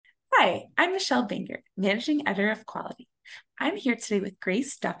Hi, I'm Michelle Banger, Managing Editor of Quality. I'm here today with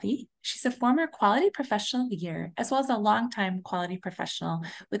Grace Duffy. She's a former Quality Professional of the Year, as well as a longtime quality professional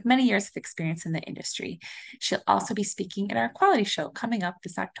with many years of experience in the industry. She'll also be speaking at our quality show coming up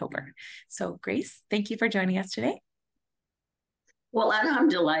this October. So, Grace, thank you for joining us today. Well, and I'm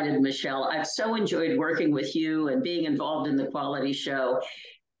delighted, Michelle. I've so enjoyed working with you and being involved in the quality show.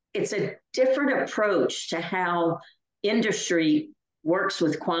 It's a different approach to how industry works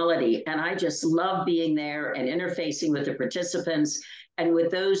with quality. And I just love being there and interfacing with the participants and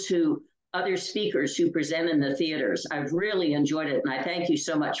with other speakers who present in the theaters. I've really enjoyed it. And I thank you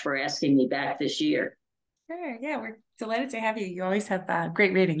so much for asking me back this year. Sure. Yeah, we're delighted to have you. You always have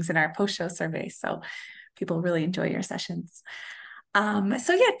great ratings in our post-show survey, so people really enjoy your sessions.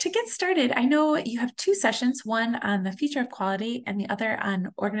 To get started, I know you have two sessions, one on the future of quality and the other on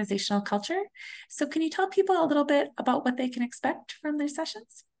organizational culture. So can you tell people a little bit about what they can expect from their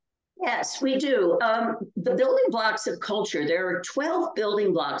sessions? Yes, we do. The building blocks of culture, there are 12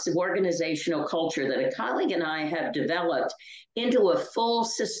 building blocks of organizational culture that a colleague and I have developed into a full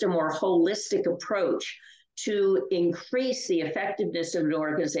system or holistic approach to increase the effectiveness of an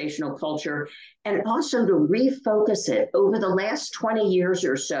organizational culture and also to refocus it. Over the last 20 years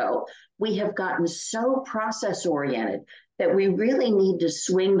or so, we have gotten so process oriented that we really need to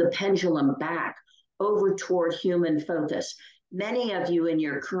swing the pendulum back over toward human focus. Many of you in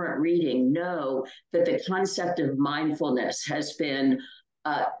your current reading know that the concept of mindfulness has been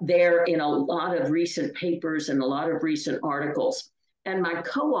there in a lot of recent papers and a lot of recent articles. And my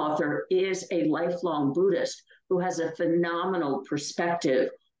co-author is a lifelong Buddhist who has a phenomenal perspective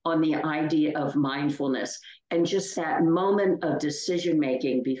on the idea of mindfulness and just that moment of decision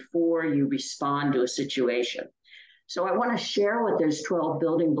making before you respond to a situation. So I want to share what those 12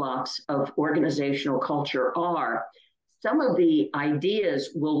 building blocks of organizational culture are. Some of the ideas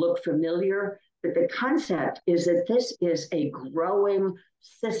will look familiar, but the concept is that this is a growing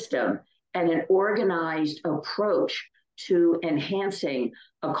system and an organized approach to enhancing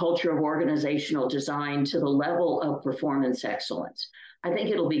a culture of organizational design to the level of performance excellence. I think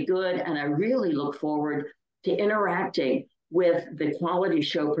it'll be good, and I really look forward to interacting with the quality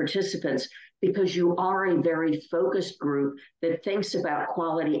show participants because you are a very focused group that thinks about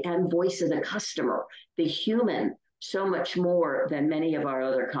quality and voice of the customer, the human, so much more than many of our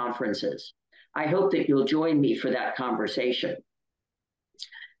other conferences. I hope that you'll join me for that conversation.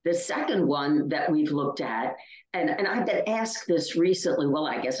 The second one that we've looked at, and I've been asked this recently, well,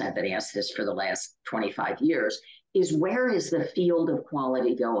 I guess I've been asked this for the last 25 years, is where is the field of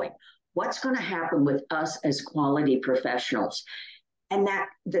quality going? What's going to happen with us as quality professionals? And that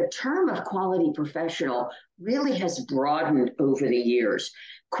the term of quality professional really has broadened over the years.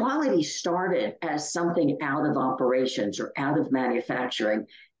 Quality started as something out of operations or out of manufacturing,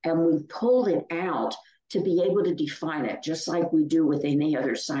 and we pulled it out to be able to define it, just like we do with any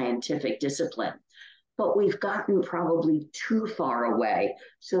other scientific discipline. But we've gotten probably too far away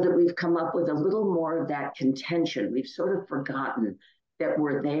so that we've come up with a little more of that contention. We've sort of forgotten that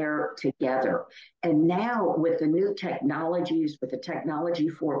we're there together. And now with the new technologies, with the technology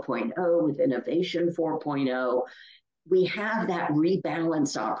 4.0, with innovation 4.0, we have that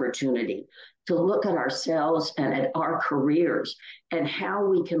rebalance opportunity to look at ourselves and at our careers and how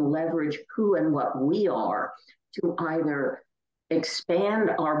we can leverage who and what we are to either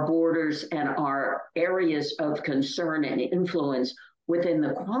expand our borders and our areas of concern and influence within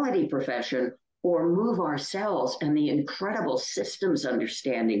the quality profession or move ourselves and the incredible systems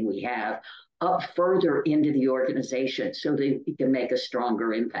understanding we have up further into the organization so that we can make a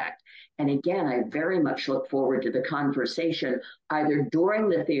stronger impact. And again, I very much look forward to the conversation either during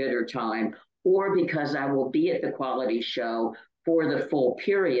the theater time or because I will be at the quality show for the full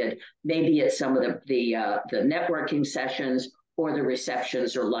period, maybe at some of the networking sessions or the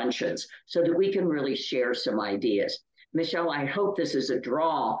receptions or luncheons, so that we can really share some ideas. Michelle, I hope this is a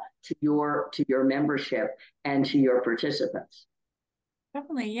draw to your membership and to your participants.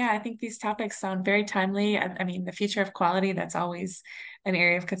 Definitely. Yeah, I think these topics sound very timely. I mean, the future of quality, that's always an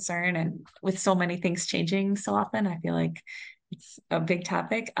area of concern. And with so many things changing so often, I feel like it's a big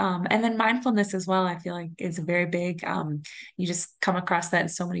topic. And then mindfulness as well, I feel like is very big. You just come across that in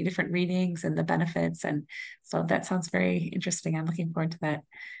so many different readings and the benefits. And so that sounds very interesting. I'm looking forward to that.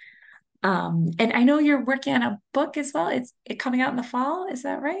 And I know you're working on a book as well. It's coming out in the fall. Is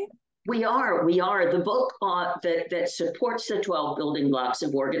that right? We are. The book that supports the 12 building blocks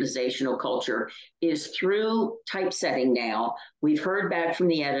of organizational culture is through typesetting now. We've heard back from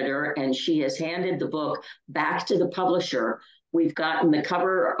the editor, and she has handed the book back to the publisher We've gotten the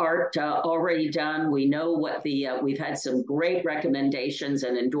cover art already done. We know what we've had some great recommendations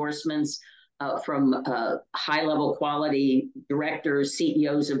and endorsements from high level quality directors,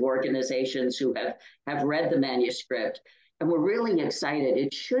 CEOs of organizations who have read the manuscript. And we're really excited.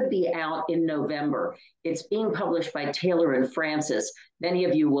 It should be out in November. It's being published by Taylor and Francis. Many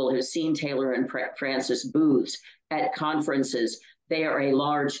of you will have seen Taylor and Francis booths at conferences. They are a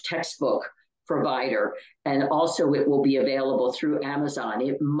large textbook provider, and also it will be available through Amazon.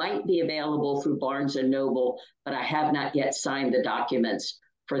 It might be available through Barnes and Noble, but I have not yet signed the documents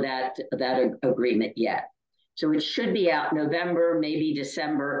for that agreement yet. So it should be out November, maybe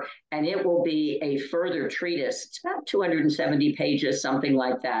December, and it will be a further treatise. It's about 270 pages, something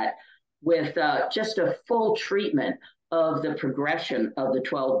like that, with just a full treatment of the progression of the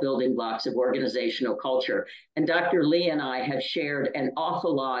 12 building blocks of organizational culture. And Dr. Lee and I have shared an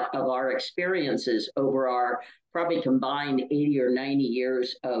awful lot of our experiences over our probably combined 80 or 90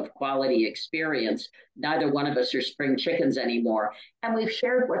 years of quality experience. Neither one of us are spring chickens anymore. And we've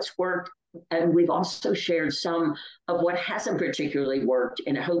shared what's worked, and we've also shared some of what hasn't particularly worked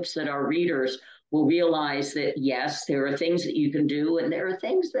in hopes that our readers will realize that, yes, there are things that you can do, and there are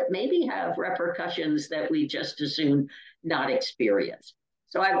things that maybe have repercussions that we just as soon not experience.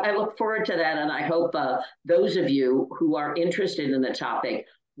 So I look forward to that, and I hope those of you who are interested in the topic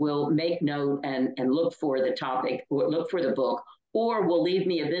will make note and look for the topic, or look for the book, or will leave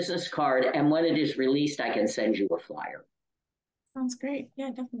me a business card, and when it is released, I can send you a flyer. Sounds great. Yeah,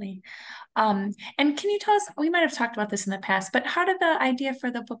 definitely. And can you tell us, we might have talked about this in the past, but how did the idea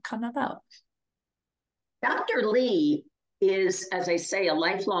for the book come about? Dr. Lee is, as I say, a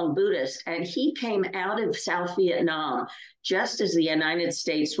lifelong Buddhist, and he came out of South Vietnam just as the United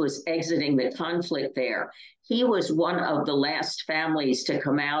States was exiting the conflict there. He was one of the last families to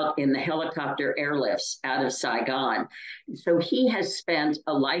come out in the helicopter airlifts out of Saigon. So he has spent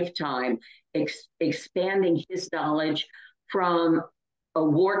a lifetime expanding his knowledge from a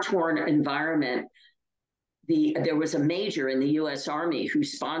war-torn environment. There was a major in the US Army who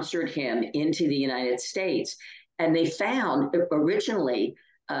sponsored him into the United States. And they found originally,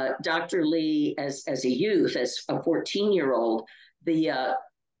 Dr. Lee, as a youth, as a 14-year-old, the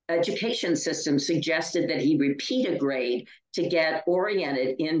education system suggested that he repeat a grade to get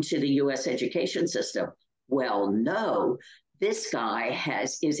oriented into the US education system. Well, no, this guy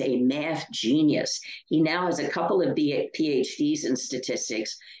is a math genius. He now has a couple of PhDs in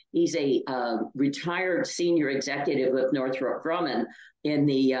statistics. He's a retired senior executive of Northrop Grumman in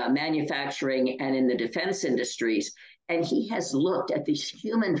the manufacturing and in the defense industries. And he has looked at these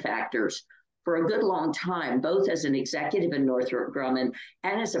human factors for a good long time, both as an executive in Northrop Grumman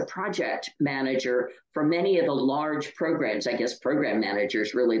and as a project manager for many of the large programs. I guess program manager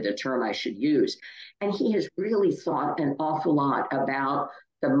is really the term I should use. And he has really thought an awful lot about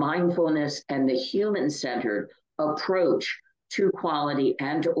the mindfulness and the human-centered approach to quality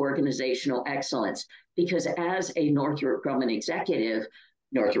and to organizational excellence. Because as a Northrop Grumman executive,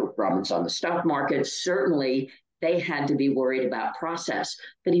 Northrop Grumman's on the stock market, certainly they had to be worried about process.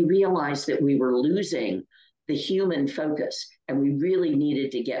 But he realized that we were losing the human focus, and we really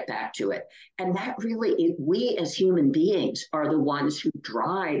needed to get back to it. And that really, we as human beings are the ones who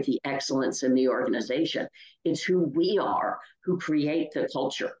drive the excellence in the organization. It's who we are who create the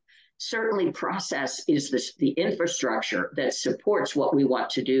culture. Certainly process is the infrastructure that supports what we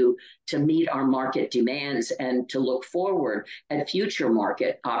want to do to meet our market demands and to look forward at future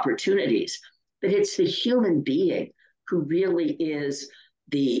market opportunities. But it's the human being who really is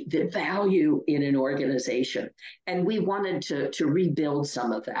the value in an organization. And we wanted to rebuild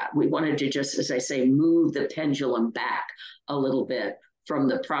some of that. We wanted to just, as I say, move the pendulum back a little bit from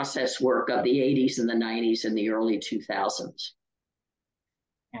the process work of the 80s and the 90s and the early 2000s.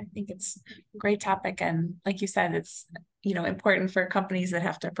 I think it's a great topic. And like you said, it's, important for companies that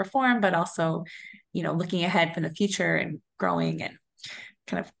have to perform, but also, looking ahead for the future and growing and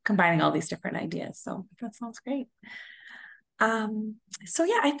kind of combining all these different ideas. So that sounds great. So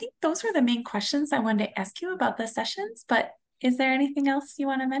yeah, I think those were the main questions I wanted to ask you about the sessions, but is there anything else you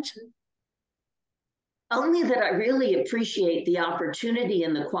want to mention? Only that I really appreciate the opportunity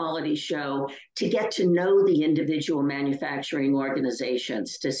in the quality show to get to know the individual manufacturing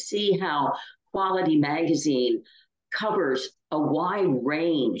organizations, to see how Quality Magazine covers a wide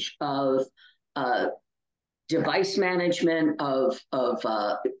range of device management, of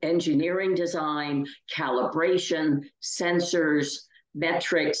engineering design, calibration, sensors,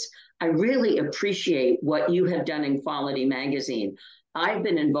 metrics. I really appreciate what you have done in Quality Magazine. I've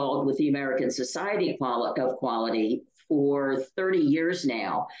been involved with the American Society of Quality for 30 years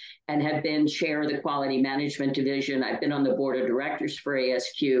now and have been chair of the quality management division. I've been on the board of directors for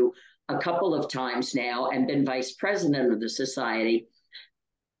ASQ a couple of times now and been vice president of the society.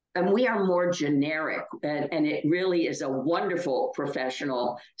 And we are more generic, and it really is a wonderful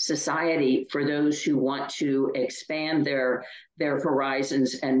professional society for those who want to expand their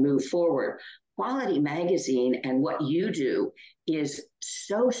horizons and move forward. Quality Magazine and what you do is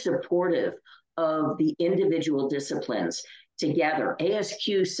so supportive of the individual disciplines together.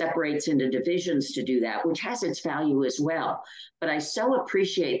 ASQ separates into divisions to do that, which has its value as well. But I so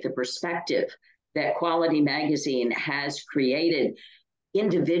appreciate the perspective that Quality Magazine has created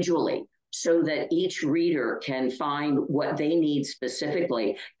individually so that each reader can find what they need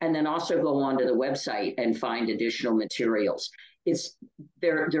specifically and then also go onto the website and find additional materials.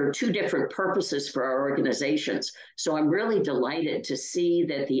 There are two different purposes for our organizations. So I'm really delighted to see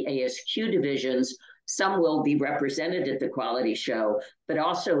that the ASQ divisions, some will be represented at the quality show, but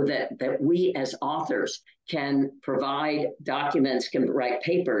also that we as authors can provide documents, can write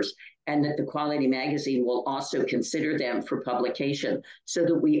papers, and that the Quality Magazine will also consider them for publication so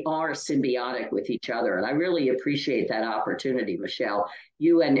that we are symbiotic with each other. And I really appreciate that opportunity, Michelle.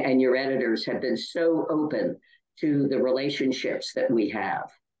 You and your editors have been so open to the relationships that we have.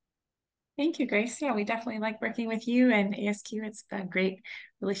 Thank you, Grace. Yeah, we definitely like working with you and ASQ. It's a great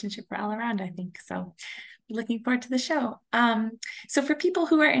relationship for all around, I think. So looking forward to the show. So for people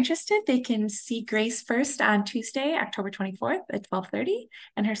who are interested, they can see Grace first on Tuesday, October 24th at 12:30,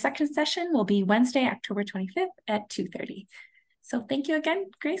 and her second session will be Wednesday, October 25th at 2:30. So thank you again,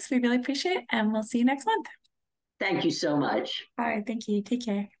 Grace. We really appreciate it, and we'll see you next month. Thank you so much. All right, thank you. Take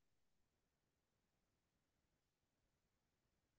care.